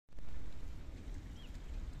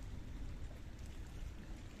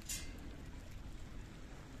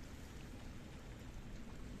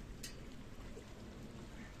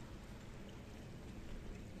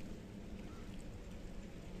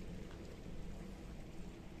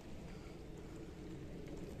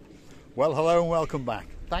Well, hello and welcome back.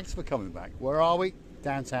 Thanks for coming back. Where are we?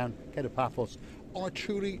 Downtown Paphos on a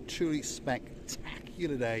truly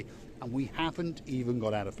spectacular day, and we haven't even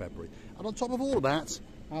got out of February. And on top of all of that,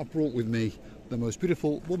 I've brought with me the most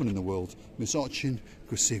beautiful woman in the world, Miss Ochin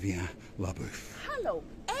Gracivia Labouf. Hello,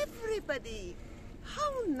 everybody.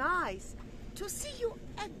 How nice to see you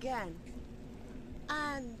again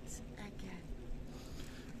and again.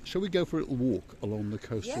 Shall we go for a little walk along the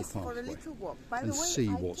coastal pathway? Yes, for a little walk. By and the way, see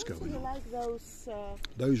I what's going on. Like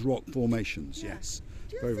those rock formations, yes.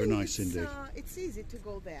 Very nice indeed. It's easy to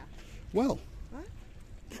go there. Well, huh?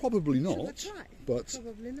 Probably not, but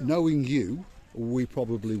knowing you, we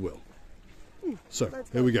probably will. So,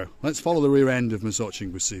 here we go. Let's follow the rear end of Miss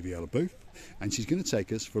Ochin Gracivia Labouf, and she's going to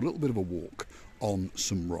take us for a little bit of a walk on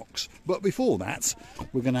some rocks. But before that,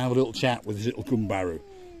 we're going to have a little chat with this little gumbaru,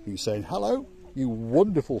 who's saying, hello, you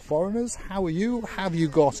wonderful foreigners, how are you? Have you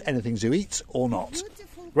got anything to eat or not?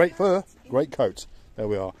 Great fur, great coat. There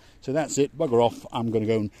we are. So that's it, bugger off. I'm going to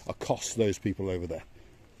go and accost those people over there.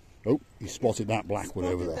 Oh, you spotted that black one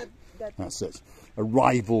over there. That's it. A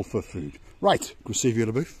rival for food. Right, Gracivia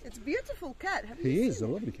Labouf. It's a beautiful cat. He is a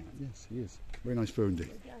lovely cat. Yes, he is. Very nice fur indeed.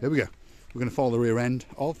 Here we go. We're going to follow the rear end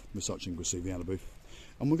of Miss Ochin Gracivia Labouf,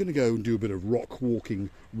 and we're going to go and do a bit of rock walking,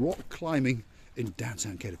 rock climbing in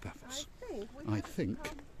downtown Paphos. I think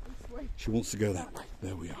she wants to go that way.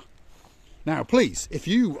 There we are. Now, please, if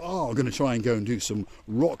you are going to try and go and do some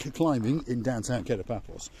rock climbing in downtown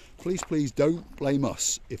Paphos, please don't blame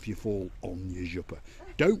us if you fall on your jupper.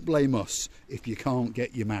 Don't blame us if you can't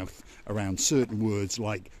get your mouth around certain words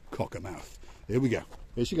like cockamouth. Here we go.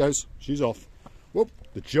 Here she goes. She's off. Whoop,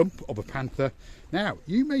 the jump of a panther. Now,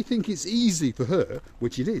 you may think it's easy for her,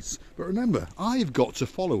 which it is, but remember, I've got to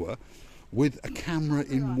follow her with a camera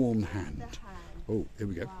in one hand. Oh, here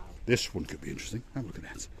we go. This one could be interesting. Have a look at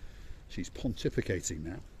that. She's pontificating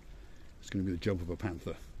now. It's going to be the jump of a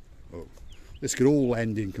panther. Oh, this could all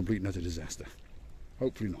end in complete and utter disaster.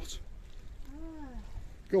 Hopefully not.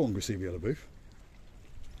 Go on, Gracivia Labouf.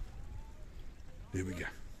 Here we go.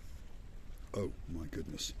 Oh my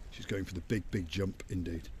goodness. She's going for the big jump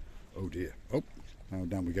indeed. Oh dear. Oh, now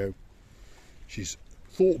down we go. She's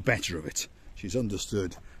thought better of it. She's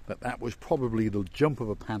understood that that was probably the jump of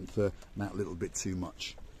a panther, that little bit too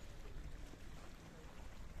much.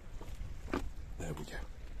 There we go.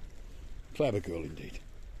 Clever girl indeed.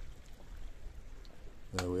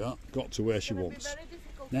 There we are. Got to where she wants.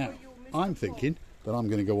 Now, I'm thinking that I'm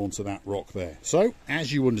going to go onto that rock there. So,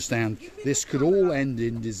 as you understand, this could all end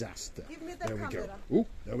in disaster. There we go. Oh,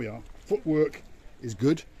 there we are. Footwork is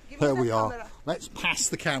good. There we are. Let's pass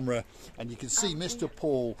the camera, and you can see Mr.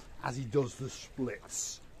 Paul as he does the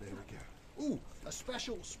splits. There we go. Ooh, a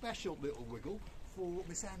special little wiggle for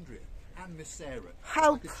Miss Andrea and Miss Sarah.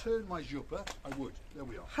 Help. If I could turn my jupper, I would. There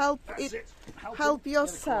we are. Help help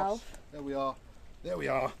yourself. There we are. There we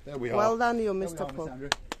are. There we are. Well done, you, Mr. Paul.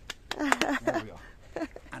 There we are.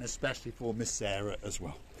 And especially for Miss Sarah as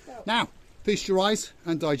well. Now, feast your eyes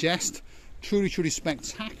and digest. Truly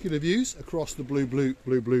spectacular views across the blue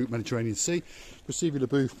Mediterranean Sea. Gracivia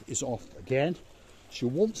Labouf is off again. She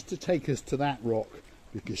wants to take us to that rock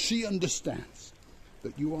because she understands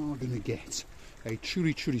that you are going to get a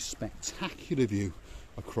truly spectacular view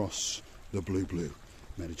across the blue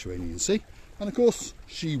Mediterranean Sea. And of course,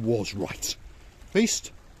 she was right.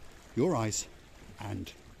 Feast your eyes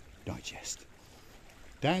and digest.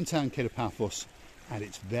 Downtown Paphos at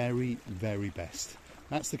its very best.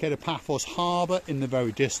 That's the Paphos harbour in the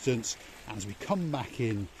very distance. As we come back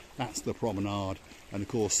in, that's the promenade. And of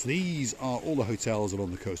course, these are all the hotels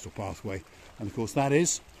along the coastal pathway. And of course, that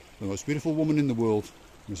is the most beautiful woman in the world,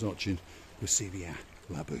 Miss Ochin Gracivia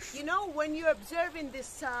Labouf. You know, when you're observing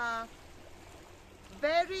this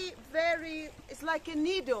it's like a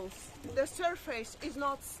needle. The surface is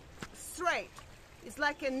not straight. It's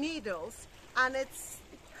like a needles, and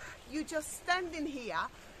you just standing here,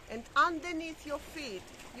 and underneath your feet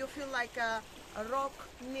you feel like a rock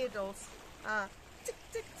needles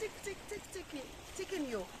ticking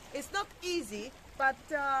you. It's not easy, but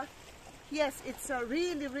yes, it's a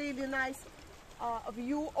really nice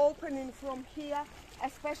view opening from here,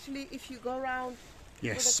 especially if you go around.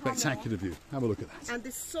 Yes, spectacular view. Have a look at that. And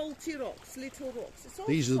the salty rocks, little rocks.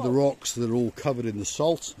 These are the rocks that are all covered in the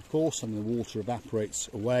salt, of course, and the water evaporates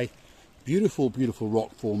away. Beautiful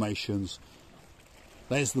rock formations.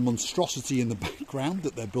 There's the monstrosity in the background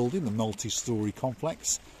that they're building, the multi-storey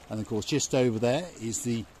complex. And of course, just over there is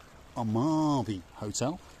the Amarvi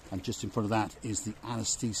Hotel. And just in front of that is the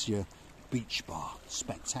Anesthesia Beach Bar.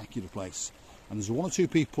 Spectacular place. And there's one or two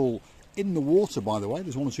people in the water, by the way.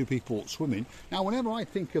 There's one or two people swimming. Now, whenever I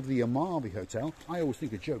think of the Amalfi Hotel, I always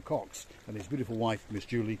think of Joe Cox and his beautiful wife, Miss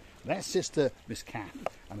Julie, their sister, Miss Kath,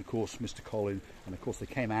 and of course, Mr. Colin. And of course, they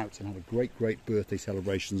came out and had a great, great birthday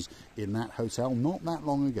celebrations in that hotel not that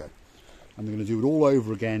long ago. And they're going to do it all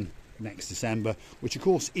over again next December, which of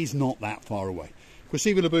course is not that far away.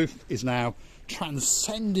 Gresivia LaBeouf is now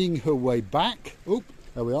transcending her way back. Oh,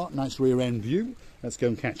 there we are, nice rear end view. Let's go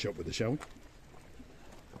and catch up with her, shall we?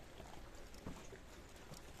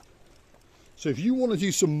 So if you want to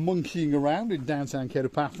do some monkeying around in downtown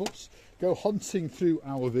Paphos, go hunting through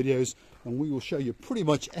our videos and we will show you pretty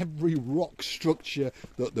much every rock structure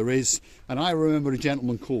that there is. And I remember a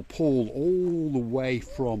gentleman called Paul all the way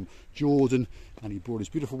from Jordan, and he brought his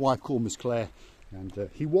beautiful wife called Miss Claire, and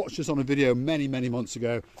he watched us on a video many months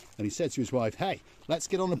ago, and he said to his wife, hey, let's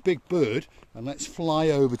get on a big bird and let's fly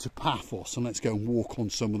over to Paphos and let's go and walk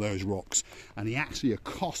on some of those rocks. And he actually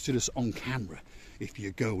accosted us on camera if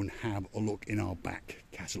you go and have a look in our back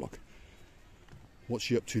catalogue. What's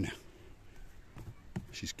she up to now?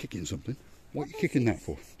 She's kicking something. What are you kicking that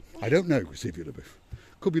for? I don't know, Gresivia LaBeouf.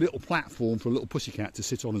 Could be a little platform for a little pussycat to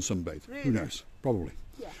sit on and sunbathe. Really? Who knows? Probably.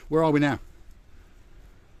 Yeah. Where are we now?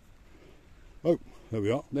 Oh, there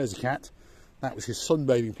we are. There's a cat. That was his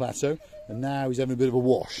sunbathing plateau, and now he's having a bit of a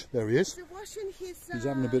wash. There he is. He's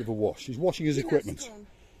having a bit of a wash. He's washing his equipment.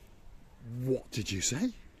 What did you say?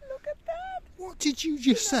 Look at that. What did you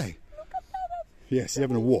just say? Look at that. Yes, he's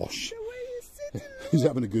having a wash. The way he's sitting. He's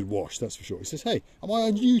having a good wash, that's for sure. He says, hey, am I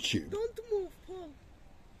on YouTube? Don't move, Paul.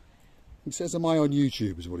 He says, am I on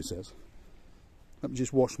YouTube, is what he says. Let me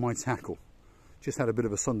just wash my tackle. Just had a bit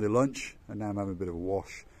of a Sunday lunch, and now I'm having a bit of a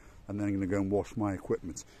wash. And then I'm going to go and wash my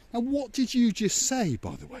equipment. Now, what did you just say,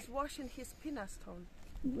 by the way? He's washing his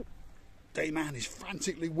pinastone. Dayman is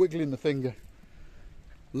frantically wiggling the finger.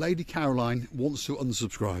 Lady Caroline wants to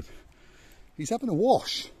unsubscribe. He's having a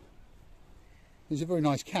wash. He's a very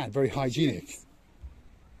nice cat, very hygienic. Jeez.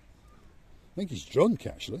 I think he's drunk,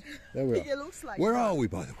 actually. There we are. It looks like Where are we,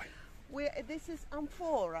 by the way? This is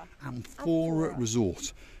Amphora. Amphora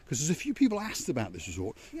Resort. Because there's a few people asked about this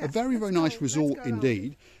resort. Yes, a very nice resort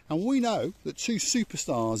indeed. And we know that two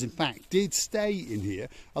superstars, in fact, did stay in here.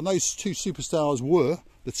 And those two superstars were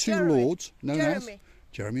the two lords known as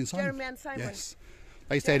Jeremy and Simon. Jeremy and Simon. Yes.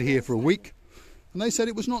 They stayed here for a week. And they said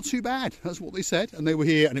it was not too bad. That's what they said. And they were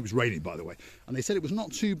here, and it was raining, by the way. And they said it was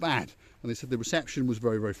not too bad. And they said the reception was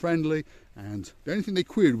very friendly. And the only thing they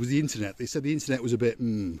queried was the internet. They said the internet was a bit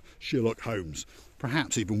Sherlock Holmes.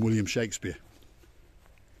 Perhaps even William Shakespeare.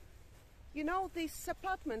 You know, these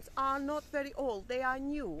apartments are not very old. They are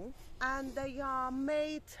new. And they are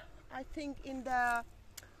made, I think, in the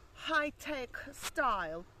high-tech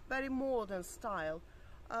style. Very modern style.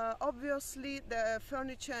 Obviously, the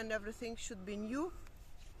furniture and everything should be new.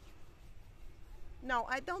 No,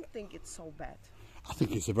 I don't think it's so bad. I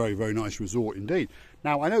think it's a very nice resort indeed.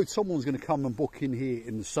 Now, I know someone's going to come and book in here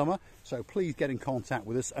in the summer, so please get in contact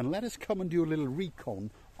with us and let us come and do a little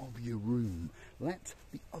recon of your room. Let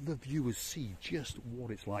the other viewers see just what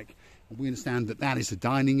it's like. And we understand that that is a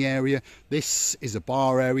dining area. This is a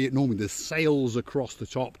bar area. Normally there's sails across the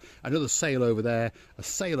top, another sail over there, a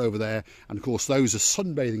sail over there, and of course those are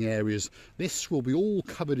sunbathing areas. This will be all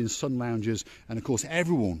covered in sun lounges, and of course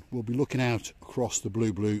everyone will be looking out across the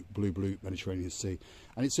blue Mediterranean Sea.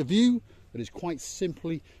 And it's a view that is quite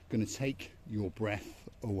simply going to take your breath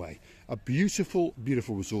away. A beautiful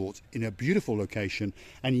resort in a beautiful location,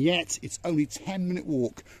 and yet it's only 10-minute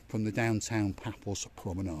walk from the downtown Paphos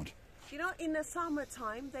promenade. You know, in the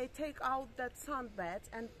summertime they take out that sunbed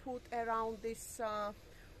and put around this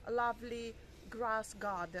lovely grass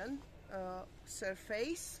garden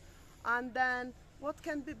surface, and then what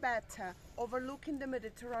can be better, overlooking the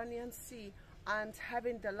Mediterranean Sea and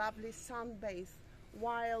having the lovely sunbathe.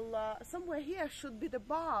 While somewhere here should be the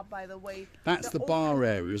bar, by the way. That's the bar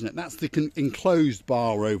area, isn't it? That's the enclosed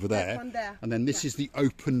bar over there. That one there. And then this is the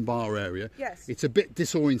open bar area. Yes. It's a bit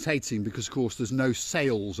disorientating because, of course, there's no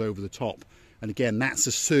sails over the top. And again, that's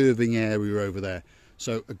a serving area over there.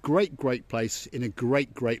 So a great place in a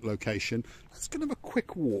great location. Let's go and have a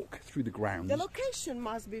quick walk through the grounds. The location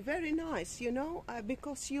must be very nice, you know,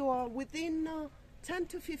 because you are within 10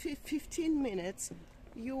 to 15 minutes.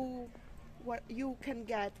 You can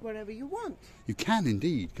get wherever you want. You can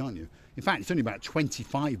indeed, can't you? In fact, it's only about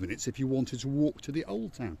 25 minutes if you wanted to walk to the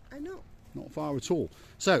old town. I know. Not far at all.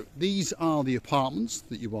 So these are the apartments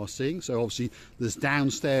that you are seeing. So obviously there's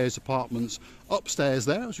downstairs apartments, upstairs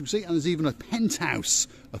there, as you can see, and there's even a penthouse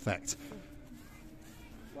effect.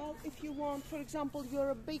 Well, if you want, for example, you're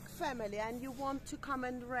a big family and you want to come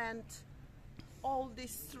and rent all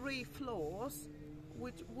these 3 floors,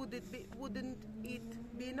 wouldn't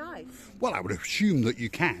it be nice? Well, I would assume that you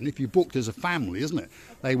can if you booked as a family, isn't it?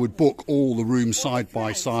 They would book all the rooms side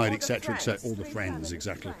by side, etc., etc. All the friends,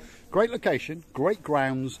 exactly. Great location, great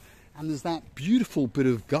grounds, and there's that beautiful bit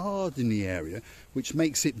of garden in the area, which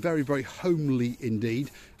makes it very, very homely indeed.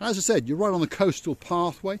 And as I said, you're right on the coastal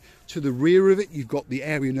pathway. To the rear of it, you've got the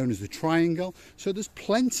area known as the Triangle. So there's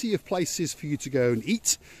plenty of places for you to go and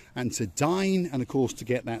eat and to dine, and of course to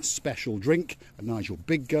get that special drink, a Nigel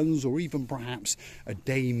Big Guns, or even perhaps a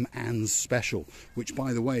Dame Anne's Special, which,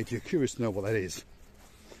 by the way, if you're curious to know what that is,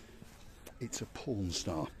 it's a porn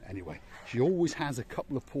star. Anyway, she always has a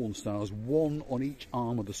couple of porn stars, one on each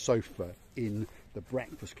arm of the sofa in the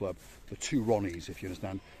Breakfast Club, the two Ronnies, if you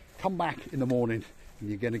understand. Come back in the morning and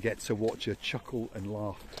you're going to get to watch her chuckle and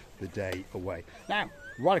laugh the day away. Now,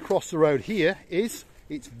 right across the road here is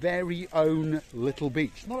its very own little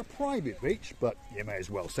beach. Not a private beach, but you may as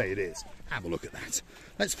well say it is. Have a look at that.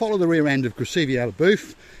 Let's follow the rear end of Grosivia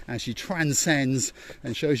Booth as she transcends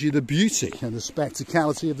and shows you the beauty and the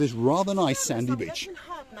spectacality of this rather nice sandy beach. It's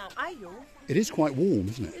hot now, are you? It is quite warm,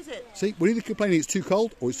 isn't it? Is it? See, we're either complaining it's too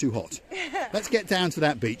cold or it's too hot. Let's get down to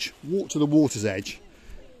that beach, walk to the water's edge,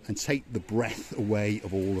 and take the breath away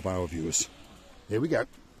of all of our viewers. Here we go.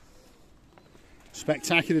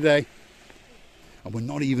 Spectacular day. And we're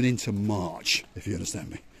not even into March, if you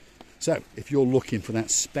understand me. So, if you're looking for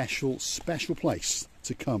that special place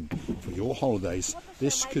to come for your holidays,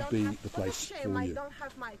 this could be the place for I you. don't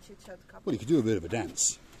have my chit-chat cup. Well, you could do a bit of a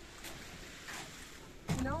dance.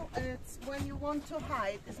 No, it's when you want to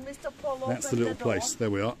hide. Is Mr. Paul That's the open little the door? place.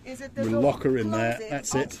 There we are. Is it the We'll door? lock her in Close there. it.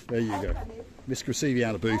 That's it. There you go. Open it. Miss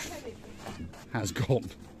Grosivia Booth Open it. has gone.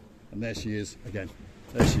 And there she is again.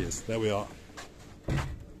 There she is. There we are.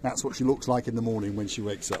 That's what she looks like in the morning when she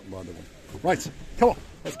wakes up, by the way. Right, come on.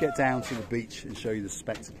 Let's get down to the beach and show you the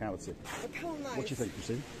spectacality. But how nice. What do you think,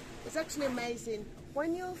 Christine? It's actually amazing.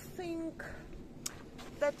 When you think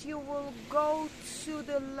that you will go to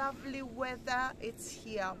the lovely weather, it's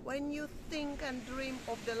here. When you think and dream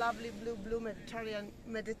of the lovely blue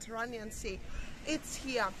Mediterranean Sea, it's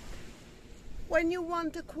here. When you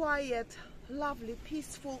want a quiet, lovely,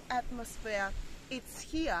 peaceful atmosphere, it's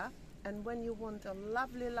here. And when you want a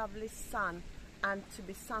lovely sun and to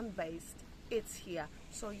be sun-based, it's here.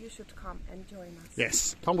 So you should come and join us.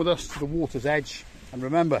 Yes, come with us to the water's edge. And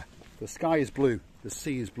remember, the sky is blue, the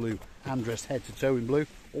sea is blue. I'm dressed head to toe in blue.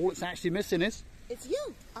 All it's actually missing is... It's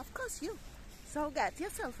you, of course you. So get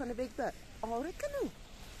yourself on a big boat or a canoe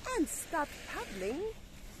and start paddling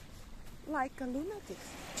like a lunatic.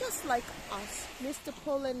 Just like us, Mr.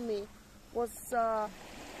 Paul and me was...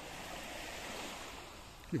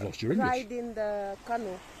 You've lost your English. riding the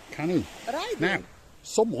canoe. Canoe. Riding. Now,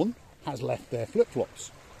 someone has left their flip-flops.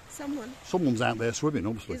 Someone's out there swimming,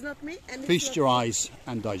 obviously. It's not me. And Feast your eyes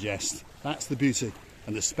and digest. That's the beauty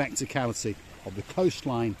and the spectacality of the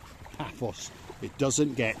coastline of Paphos. It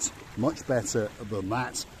doesn't get much better than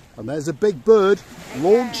that. And there's a big bird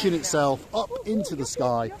launching itself up into the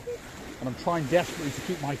sky. And I'm trying desperately to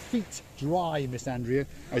keep my feet dry, Miss Andrea.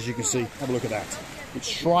 As you can see, have a look at that. It's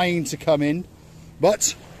trying to come in.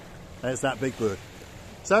 But there's that big bird.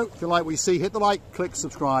 So if you like what you see, hit the like, click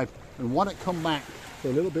subscribe, and why not come back for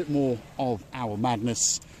a little bit more of our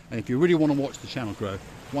madness. And if you really want to watch the channel grow,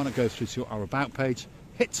 why not go through to our About page,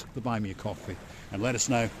 hit the Buy Me a Coffee, and let us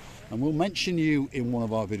know. And we'll mention you in one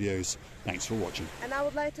of our videos. Thanks for watching. And I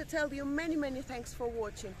would like to tell you many thanks for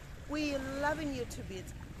watching. We're loving you to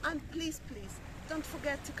bits. And please, don't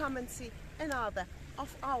forget to come and see another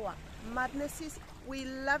of our madnesses. We're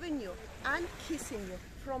loving you and kissing you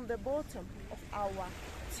from the bottom of our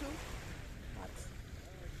 2 hearts.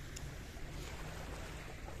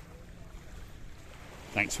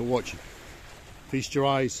 Thanks for watching. Feast your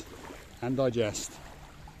eyes and digest.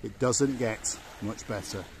 It doesn't get much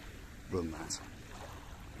better than that.